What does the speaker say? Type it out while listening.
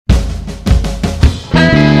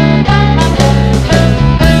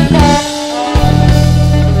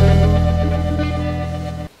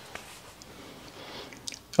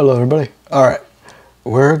Hello everybody. Alright,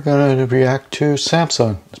 we're going to react to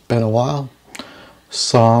SAMSON. It's been a while. The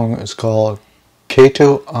song is called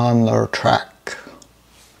KATO on the Track.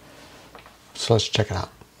 So let's check it out.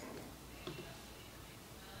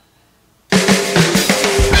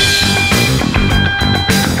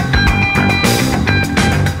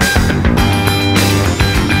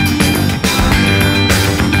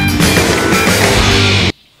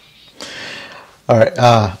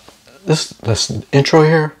 Alright, this intro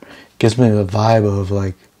here gives me the vibe of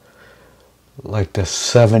like the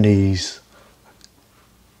 70s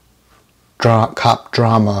cop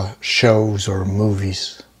drama shows or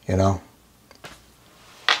movies, you know,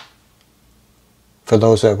 for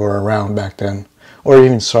those that were around back then, or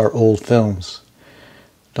even start old films.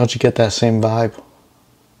 Don't you get that same vibe?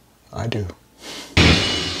 I do.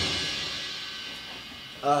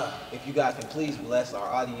 If you guys can please bless our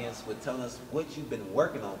audience with telling us what you've been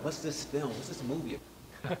working on. What's this film? What's this movie?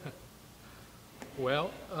 Well,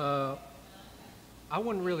 I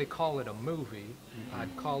wouldn't really call it a movie.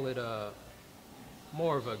 I'd call it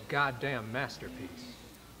more of a goddamn masterpiece.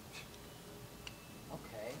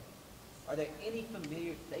 Okay. Are there any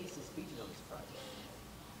familiar faces featured on this project?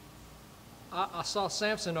 I saw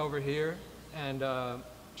Samson over here, and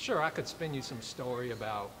sure, I could spin you some story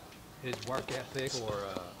about his work ethic or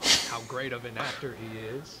how great of an actor he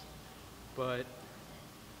is. But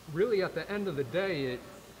really, at the end of the day, it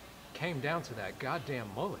came down to that goddamn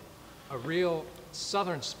mullet. A real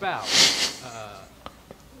Southern spout.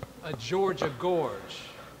 A Georgia gorge.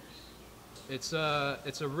 It's a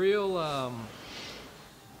real...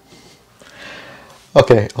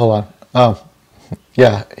 Okay, hold on.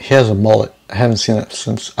 Yeah, he has a mullet. I haven't seen it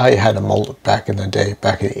since I had a mullet back in the day,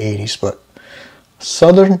 back in the 80s, but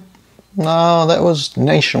Southern? No, that was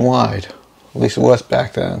nationwide. At least it was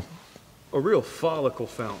back then. A real follicle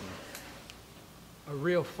fountain. A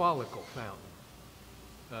real follicle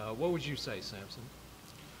fountain. What would you say, Samson?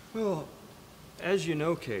 Well, as you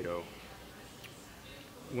know, Kato,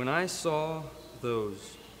 when I saw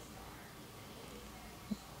those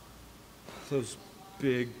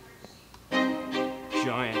big,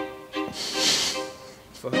 giant,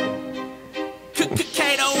 fucking...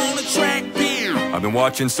 KATO on the track. I've been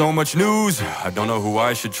watching so much news, I don't know who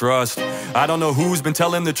I should trust. I don't know who's been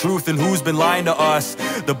telling the truth and who's been lying to us.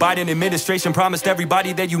 The Biden administration promised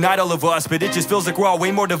everybody they'd unite all of us, but it just feels like we're all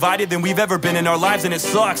way more divided than we've ever been in our lives, and it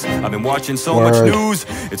sucks. I've been watching so much news,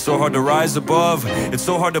 it's so hard to rise above. It's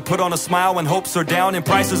so hard to put on a smile when hopes are down and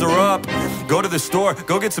prices are up. Go to the store,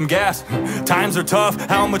 go get some gas. Times are tough,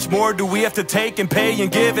 how much more do we have to take and pay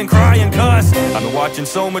and give and cry and cuss? I've been watching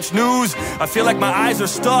so much news, I feel like my eyes are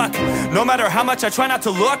stuck. No matter how much I try not to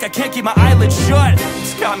look, I can't keep my eyelids shut.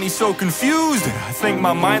 It's got me so confused, I think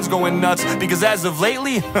my mind's going nuts. Because as of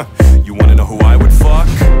lately, you wanna know who I would fuck?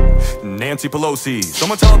 Nancy Pelosi.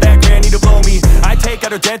 Someone tell that granny to blow me. I take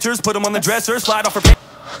out her dentures, put them on the dresser, slide off her pants.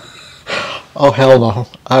 Oh hell no,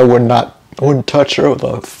 I wouldn't touch her with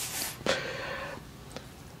a...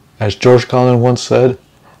 As George Carlin once said,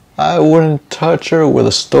 I wouldn't touch her with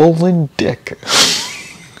a stolen dick.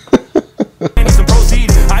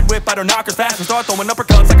 I'd whip out her knockers fast and start throwing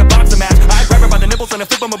uppercuts like a boxing match. I'd grab her by the nipples and I'd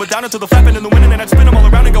flip them up and down into the flapping in the wind, and then I'd spin them all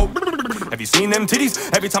around and go. Have you seen them titties?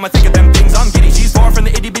 Every time I think of them things, I'm giddy. She's far from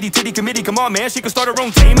the itty bitty titty committee. Come on, man, she could start her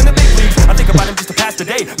own team in the big leagues. I think about him just to pass the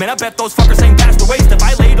day. Man, I bet those fuckers ain't past the waist. If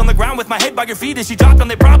I laid on the ground with my head by your feet and she dropped them,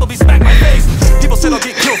 they'd probably smack my face. People said I'll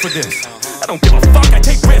get killed for this. I don't give a fuck, I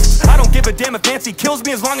take risks. I don't give a damn if Nancy kills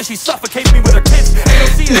me as long as she suffocates me with her kids.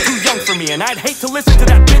 AOC is too young for me, and I'd hate to listen to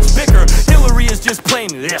that bitch bicker. Hillary is just plain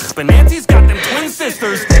ugh, but Nancy's got them twin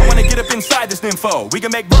sisters. I wanna get up inside this nympho. We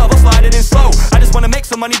can make love, I'll slide it in slow. I just wanna make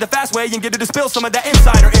some money the fast way and get her to spill some of that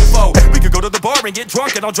insider info. We could go to the bar and get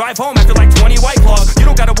drunk and I'll drive home after like 20 White Claws. You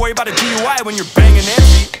don't gotta worry about a DUI when you're banging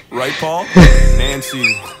Nancy. Right, Paul?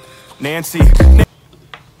 Nancy.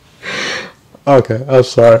 Okay, I'm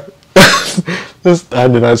sorry. I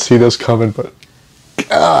did not see this coming, but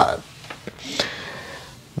God.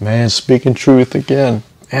 Man, speaking truth again.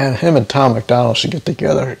 Man, him and Tom McDonald should get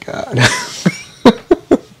together. God.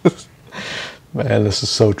 Man, this is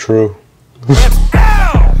so true.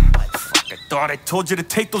 Ow! I thought I told you to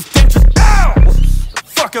take those dentures. Ow!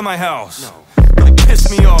 Fuck in my house. No. Really pissed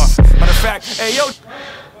me off. Matter of fact, hey, yo.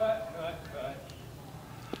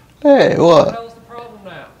 Hey, what? What the hell's the problem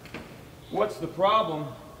now? What's the problem?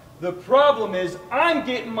 The problem is I'm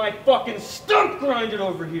getting my fucking stump grinded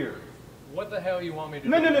over here. What the hell you want me to do?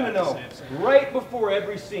 No. Right before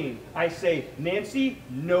every scene, I say, Nancy,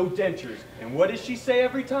 no dentures. And what does she say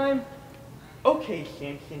every time? Okay,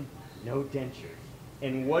 Samson, no dentures.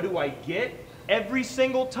 And what do I get every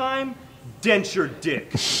single time? denture dick.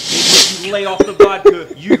 Maybe if you lay off the vodka,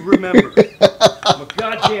 you'd remember. My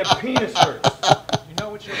goddamn penis hurts. You know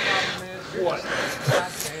what your problem is? You're What? just a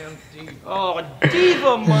goddamn diva. Oh,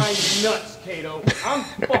 diva my nuts, Kato. I'm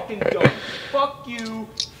fucking done. Fuck you.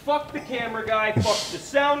 Fuck the camera guy. Fuck the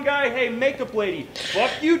sound guy. Hey, makeup lady.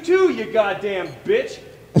 Fuck you too, you goddamn bitch.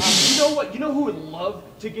 You know what? You know who would love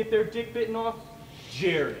to get their dick bitten off?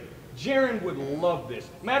 Jared. Jaren would love this.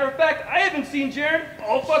 Matter of fact, I haven't seen Jaren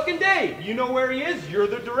all fucking day. You know where he is? You're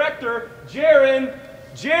the director. Jaren!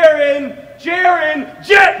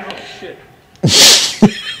 Oh, shit.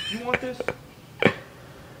 You want this?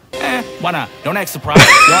 Why not? Don't act surprised.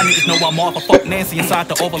 Y'all niggas know I'm off. I fuck Nancy inside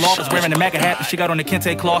the Oval Office wearing a MAGA hat and she got on the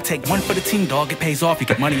kente cloth. Take one for the team, dog. It pays off. You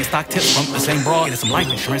get money and stock tips from the same broad. Get some life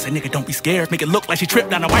insurance. Hey, nigga, don't be scared. Make it look like she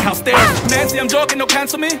tripped down the White House stairs. Nancy, I'm joking. Don't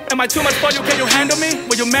cancel me. Am I too much for you? Can you handle me?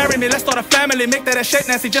 Will you marry me? Let's start a family. Make that shake,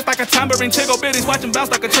 Nancy, just like a tambourine. Tickle bitties, watch him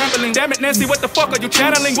bounce like a trampoline. Damn it, Nancy, what the fuck are you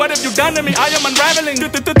channeling? What have you done to me? I am unraveling.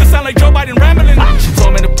 Sound like Joe Biden rambling. She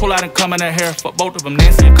told me to pull out and come in her hair. Fuck both of them,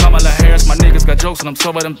 Nancy and Kamala Harris. My niggas got jokes and I'm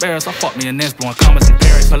so embarrassed. I fuck me and Nancy blowing commas in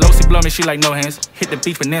Paris. Pelosi blow me, she like no hands. Hit the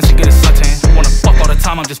beef and Nancy get a suntan. Wanna fuck all the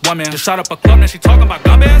time, I'm just one man. Just shot up a club, now she talking about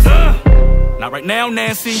gun bands. Not right now,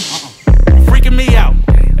 Nancy. Freaking me out.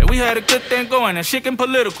 Hey, we had a good thing going and shit getting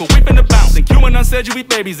political. Weeping the bounce. And QAnon said you eat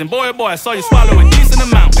babies. And boy, oh boy, I saw you swallow a decent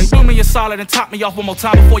amount. And do me a solid and top me off one more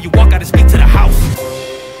time before you walk out and speak to the house.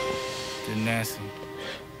 Dear Nancy,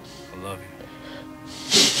 I love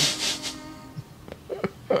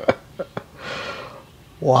you.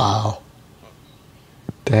 Wow.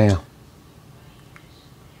 Damn.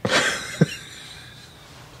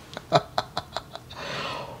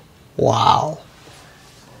 Wow.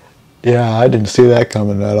 Yeah, I didn't see that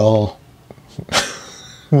coming at all.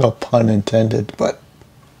 No pun intended, but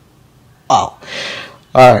wow.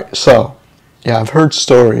 Alright, so, yeah, I've heard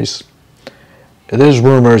stories. There's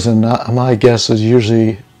rumors, and my guess is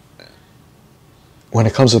usually when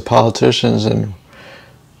it comes to politicians and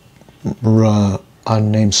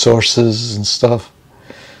unnamed sources and stuff,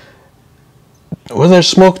 when there's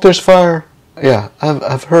smoke, there's fire. Yeah,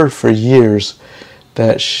 I've heard for years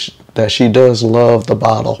that she does love the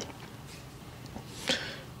bottle.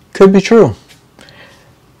 Could be true.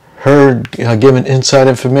 Her giving inside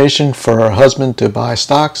information for her husband to buy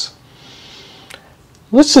stocks.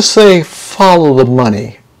 Let's just say follow the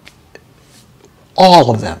money.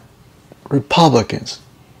 All of them. Republicans,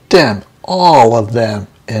 Dem, all of them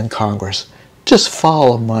in Congress. Just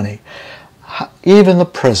follow money. Even the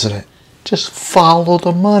president. Just follow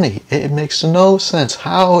the money. It makes no sense.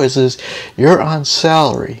 How is this? You're on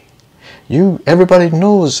salary. Everybody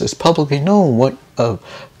knows, it's publicly known what a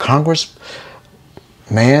Congress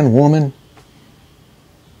man, woman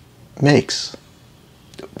makes.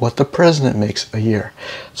 What the president makes a year.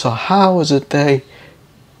 So how is it they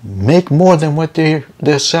make more than what their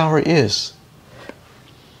salary is?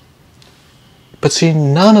 But see,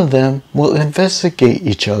 none of them will investigate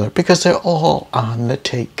each other because they're all on the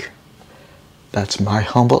take. That's my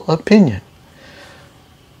humble opinion.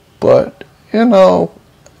 But, you know,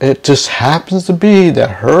 it just happens to be that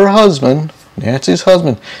her husband, Nancy's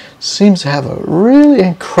husband, seems to have a really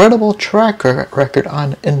incredible track record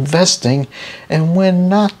on investing and when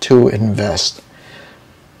not to invest.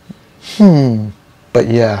 But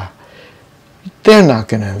yeah, they're not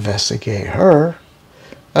going to investigate her.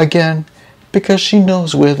 Again, because she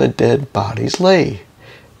knows where the dead bodies lay.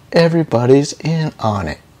 Everybody's in on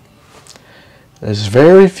it. There's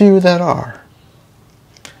very few that are.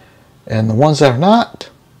 And the ones that are not,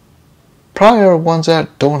 probably are ones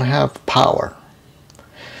that don't have power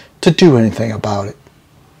to do anything about it.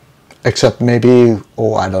 Except maybe,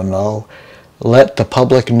 I don't know, let the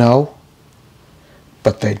public know.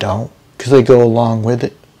 But they don't, because they go along with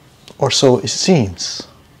it. Or so it seems.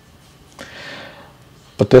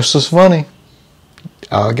 But this was funny.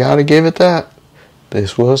 I gotta give it that.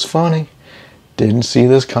 This was funny. Didn't see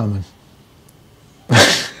this coming.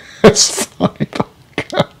 It's funny.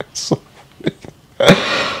 God, it's so funny.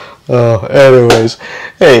 Anyways,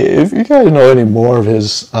 hey, if you guys know any more of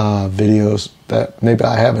his videos that maybe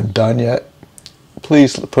I haven't done yet,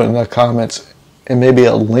 please put in the comments and maybe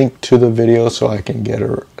a link to the video so I can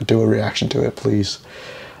do a reaction to it, please.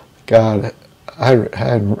 God, I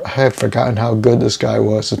had forgotten how good this guy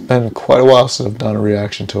was. It's been quite a while since I've done a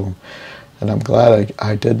reaction to him, and I'm glad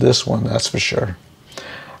I did this one, that's for sure.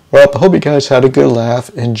 Well, I hope you guys had a good laugh.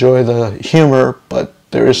 Enjoy the humor, but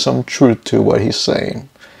there is some truth to what he's saying.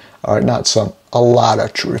 Alright, a lot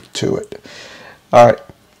of truth to it. Alright,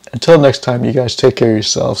 until next time, you guys take care of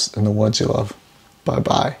yourselves and the ones you love.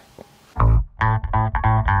 Bye-bye.